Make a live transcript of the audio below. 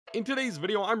In today's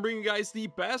video, I'm bringing you guys the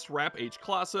best RAPP H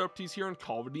class setup tees here in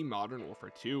Call of Duty Modern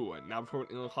Warfare 2. And now before we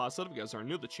get into the class setup, if you guys are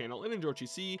new to the channel and enjoy what you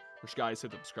see, make sure guys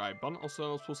hit the subscribe button, also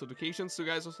those post notifications so you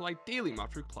guys also like daily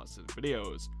Mod3 class setup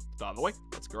videos. With that out of the way,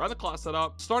 let's go around the class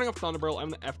setup. Starting off with Underbarrel, I'm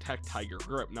the F-Tech Tiger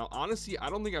Grip. Now honestly, I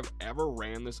don't think I've ever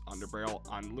ran this Underbarrel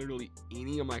on literally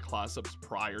any of my class setups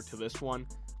prior to this one.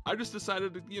 I just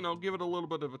decided to, give it a little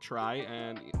bit of a try,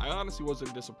 and I honestly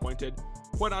wasn't disappointed.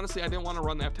 Quite honestly, I didn't want to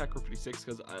run the F-Tech 56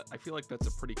 because I feel like that's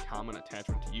a pretty common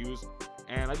attachment to use,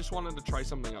 and I just wanted to try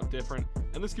something out different.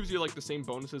 And this gives you like the same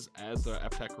bonuses as the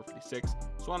F-Tech 56,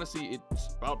 so honestly,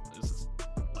 it's about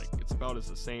as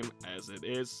the same as it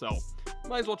is. So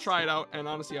might as well try it out, and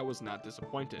honestly, I was not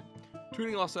disappointed.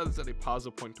 Tuning left side is at a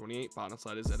positive 0.28, bottom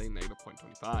side is at a negative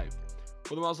 0.25.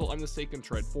 For the muzzle, I'm the Stake and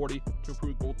Tread 40 to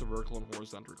improve both the vertical and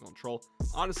horizontal control.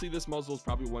 Honestly, this muzzle is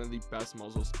probably one of the best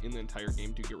muzzles in the entire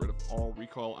game to get rid of all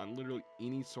recoil on literally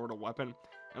any sort of weapon.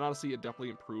 And honestly, it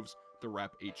definitely improves the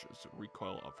RAPP H's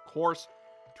recoil, of course.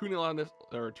 Tuning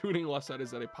left side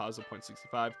is at a positive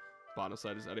 0.65, bottom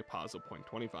side is at a positive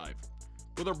 0.25.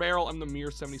 With our barrel, I'm the Mir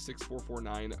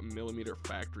 76449mm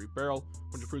factory barrel,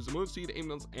 which improves the move speed, aim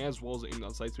down, as well as aim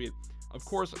down sight speed. Of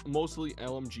course, mostly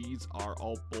LMGs are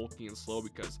all bulky and slow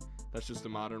because that's just the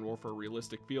Modern Warfare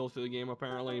realistic feel to the game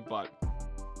apparently, but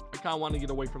I kind of want to get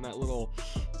away from that little,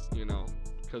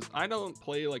 because I don't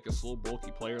play like a slow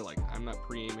bulky player. Like, I'm not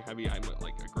pre-aim heavy, I'm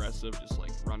like aggressive, just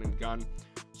like run and gun.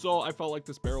 So I felt like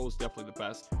this barrel was definitely the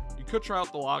best. You could try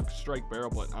out the Lock Strike barrel,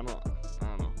 but I don't know.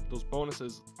 Those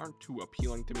bonuses aren't too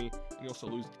appealing to me. You also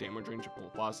lose damage range and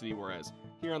bullet velocity, whereas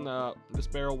here on this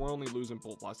barrel, we're only losing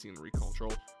bullet velocity and recoil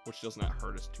control, which does not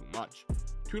hurt us too much.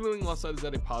 Tuning left side is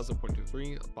at a positive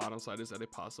 0.23, bottom side is at a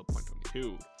positive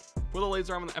 0.22. For the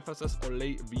laser, I'm on the FSS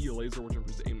Olay V laser, which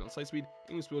improves the aim down sight speed,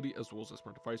 aim stability, as well as the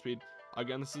sprint to fire speed.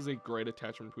 Again, this is a great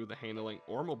attachment to improve the handling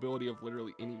or mobility of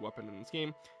literally any weapon in this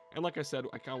game. And like I said,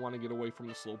 I kind of want to get away from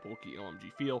the slow, bulky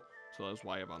LMG feel, so that's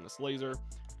why I have on this laser.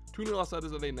 Tuning left side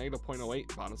is at a negative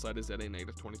 0.08, bottom side is at a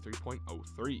negative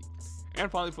 23.03. And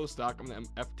finally, for the stock, I'm the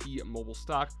FT mobile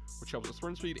stock, which helps with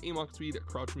sprint speed, aim lock speed,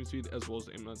 crouch move speed, as well as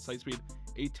aim on sight speed.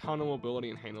 A ton of mobility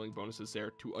and handling bonuses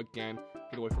there to again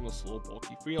get away from the slow,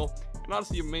 bulky feel. And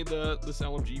honestly, it made this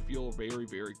LMG feel very,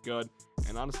 very good.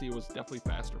 And honestly, it was definitely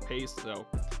faster paced. So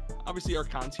obviously, our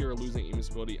cons here are losing aiming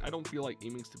stability. I don't feel like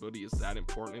aiming stability is that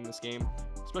important in this game,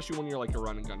 especially when you're like a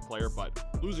run and gun player, but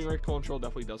losing recoil control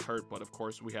definitely does hurt. But of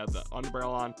course, we had the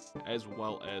underbarrel on as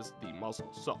well as the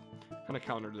muzzle, so kind of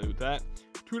counter to that.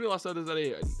 Tuning left side is at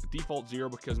a default 0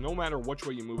 because no matter which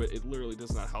way you move it, it literally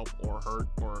does not help or hurt,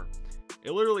 or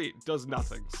it literally does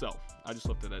nothing. So I just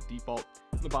left it at default.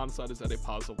 And the bottom side is at a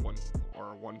positive 1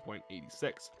 or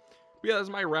 1.86. But yeah, that's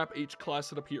my RAPP H class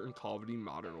setup here in Call of Duty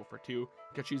Modern Warfare 2.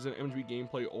 Catch you in MW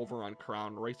gameplay over on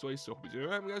Crown Raceway. So hope you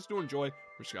guys do enjoy.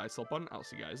 Wish you guys help button. I'll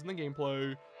see you guys in the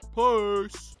gameplay.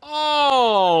 Peace.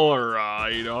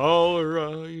 Alright.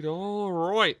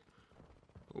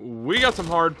 We got some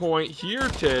hard point here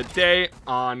today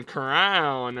on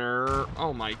Crown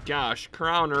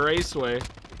Raceway.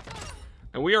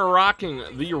 And we are rocking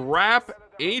the RAPP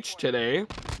H today.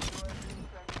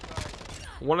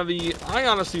 I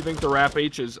honestly think the RAPP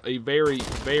H is a very,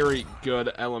 very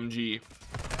good LMG.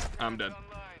 I'm dead.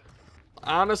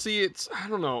 Honestly, I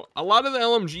don't know. A lot of the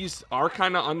LMGs are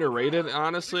kind of underrated,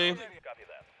 honestly.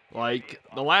 Like,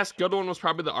 the last good one was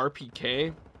probably the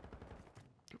RPK.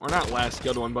 Or not last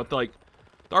good one, but the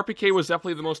RPK was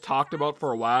definitely the most talked about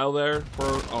for a while there.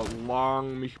 For a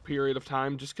long period of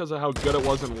time, just because of how good it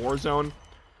was in Warzone.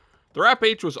 The RAPP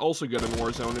H was also good in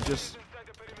Warzone. It just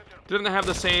didn't have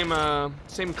the same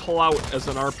clout as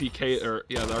an RPK, or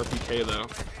yeah, the RPK though.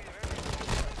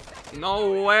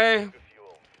 No way.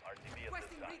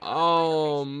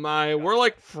 Oh my, we're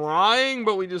like frying,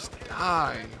 but we just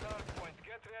die.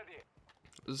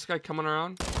 Is this guy coming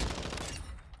around?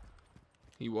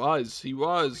 He was. I'm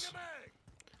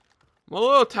a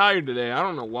little tired today. I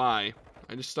don't know why.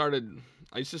 I just started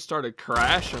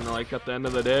crashing like at the end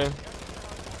of the day.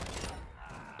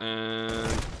 And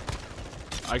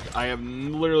I have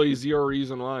literally zero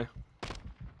reason why.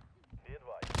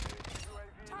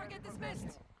 I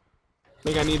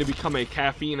think I need to become a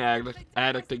caffeine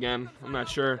addict again. I'm not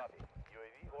sure.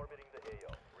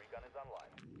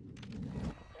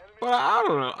 But I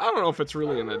don't know. I don't know if it's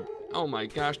really oh my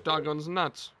gosh, dogguns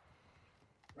nuts.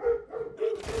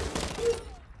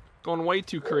 Going way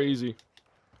too crazy.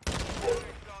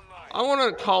 I want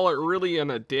to call it really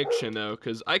an addiction though,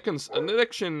 because an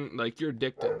addiction, like, you're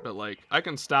addicted, but like I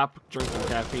can stop drinking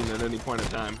caffeine at any point in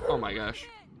time. Oh my gosh.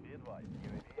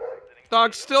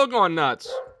 Dog's still going nuts.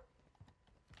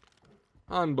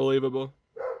 Unbelievable.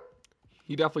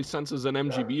 He definitely senses an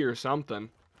MGB or something.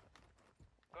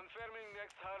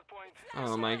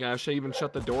 Oh my gosh, I even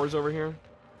shut the doors over here.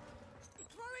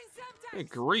 Hey,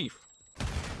 grief.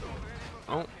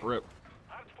 Oh, rip.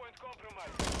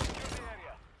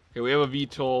 Okay, we have a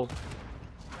VTOL.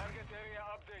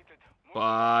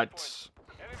 But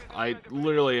I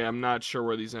literally am not sure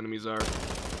where these enemies are.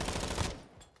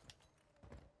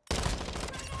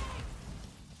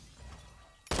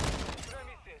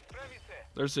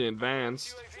 There's the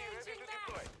advanced.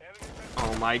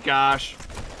 Oh my gosh.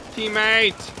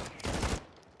 Teammate!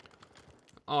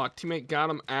 Oh, teammate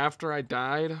got him after I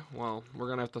died? Well, we're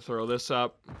gonna have to throw this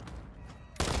up.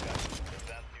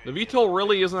 The VTOL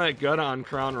really isn't that good on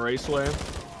Crown Raceway.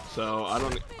 So, I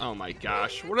don't... Oh my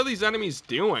gosh. What are these enemies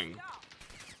doing?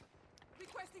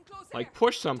 Like,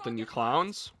 push something, you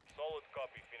clowns.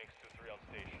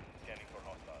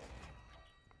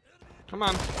 Come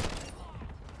on.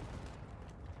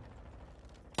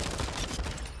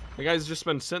 The guy's just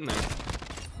been sitting there.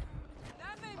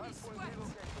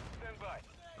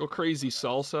 Go crazy,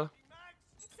 salsa.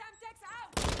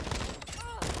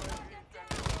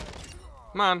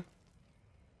 Come on.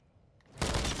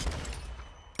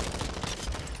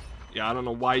 Yeah, I don't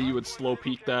know why you would slow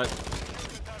peek that.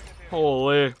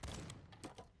 Holy.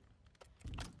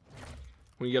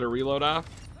 When you get a reload off.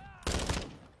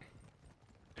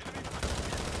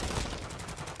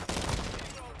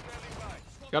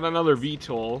 Got another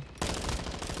VTOL.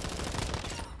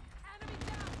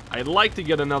 I'd like to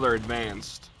get another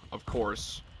advanced, of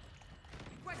course.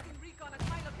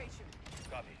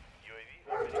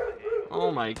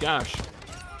 Oh my gosh.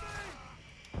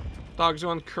 Dog's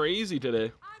going crazy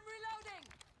today.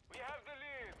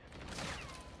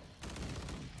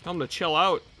 Tell him to chill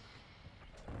out.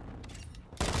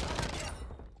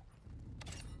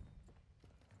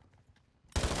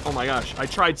 Oh my gosh, I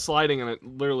tried sliding and it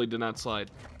literally did not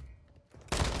slide.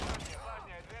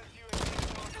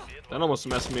 That almost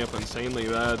messed me up insanely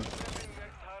bad.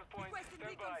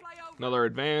 Another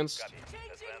advanced.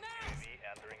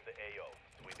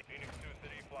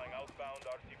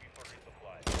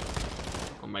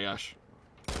 Oh my gosh.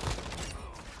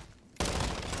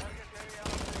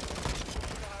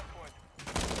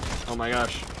 Oh my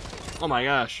gosh. Oh my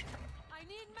gosh.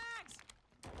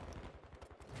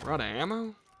 We're out of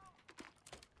ammo?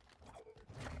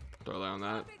 Throw that on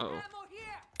that. Uh oh.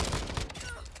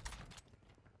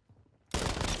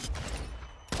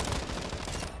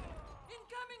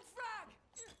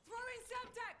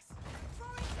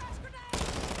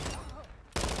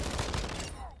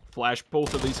 Flash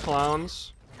both of these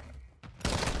clowns.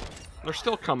 They're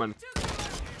still coming.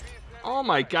 Oh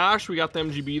my gosh, we got the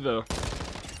MGB though.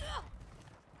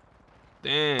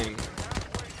 Dang.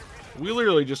 We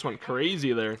literally just went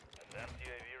crazy there.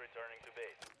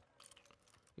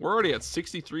 We're already at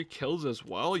 63 kills as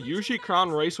well. Usually Crown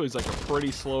Raceway is like a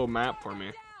pretty slow map for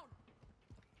me.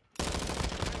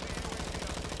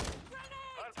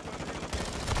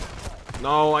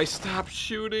 No, I stopped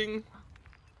shooting.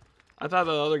 I thought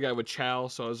the other guy would chow,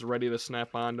 so I was ready to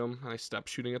snap onto him, and I stopped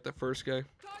shooting at the first guy.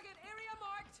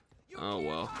 Oh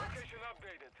well.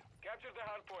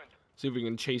 See if we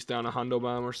can chase down a hundo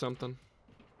bomb or something.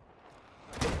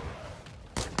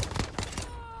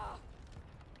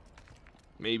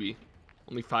 Maybe.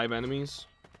 Only 5 enemies.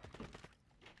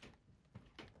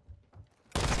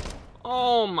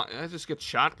 Oh my, I just get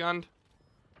shotgunned?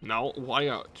 No, why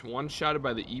got one-shotted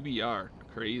by the EBR?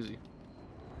 Crazy.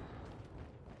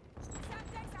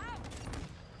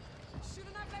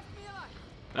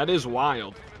 That is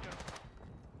wild.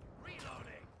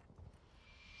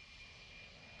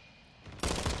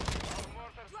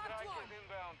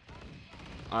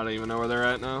 I don't even know where they're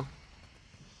at now.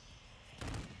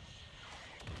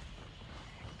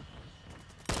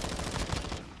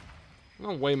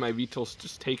 No way my VTOL's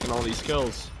just taking all these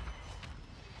kills.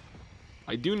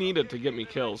 I do need it to get me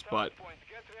kills, but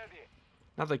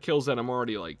not the kills that I'm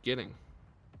already like getting.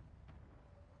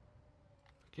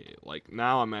 Okay, like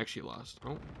now I'm actually lost.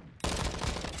 Oh.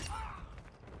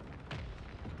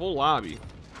 Full lobby.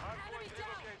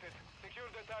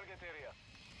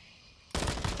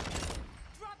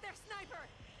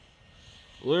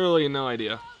 Literally no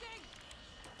idea.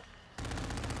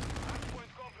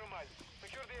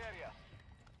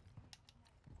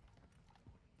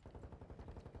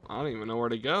 I don't even know where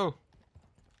to go.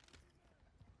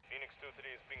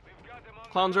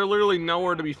 Clowns are literally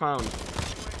nowhere to be found.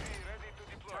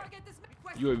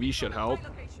 UAV should help.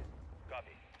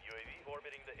 Copy. UAV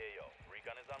orbiting the AO.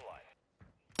 Recon is online.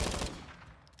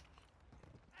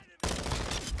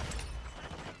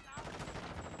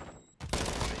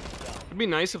 It'd be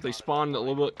nice if they spawned a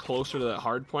little bit closer to that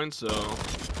hard point so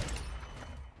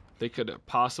they could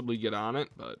possibly get on it,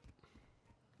 but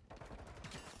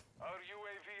Our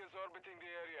UAV is orbiting the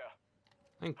area.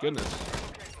 thank goodness.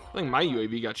 I think my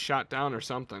UAV got shot down or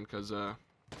something, because,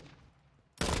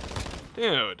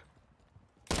 dude.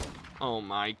 Oh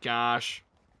my gosh.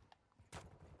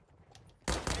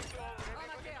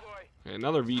 Okay,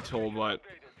 another VTOL, but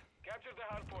Capture the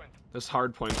hard point. this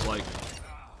hard point's like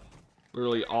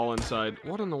literally all inside.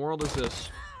 What in the world is this?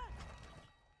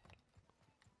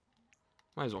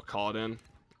 Might as well call it in.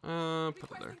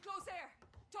 Put it there. Close air.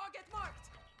 Target marked.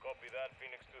 Copy that.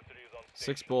 Phoenix 2-3 is on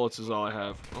 6 bullets is all I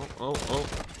have.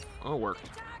 Oh, work.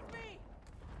 Attack me.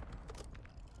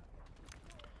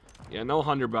 Yeah, no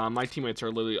 100 bomb. My teammates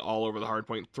are literally all over the hard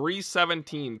point.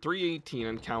 317, 318,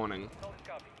 and counting. Copy.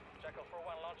 Jackal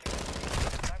 4-1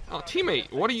 launching. Oh,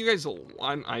 teammate, what are you guys?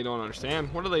 I don't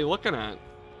understand. What are they looking at?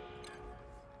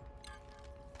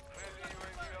 Friendly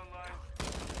UAV online.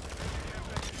 Friendly care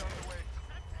package on the way.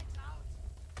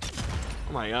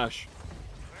 Oh my gosh.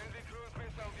 Friendly cruise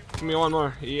missile Give me one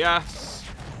more. Yes.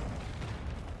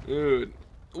 Dude,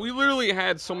 we literally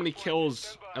had so many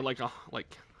kills at like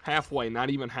halfway, not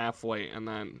even halfway, and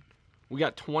then we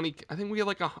got 20. I think we had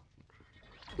like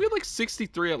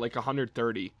 63 at like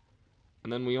 130,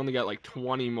 and then we only got like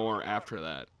 20 more after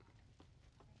that.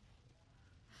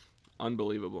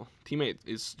 Unbelievable. Teammate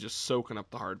is just soaking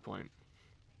up the hard point.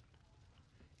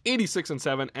 86 and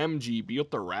 7 MGB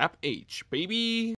with the RAPP H, baby.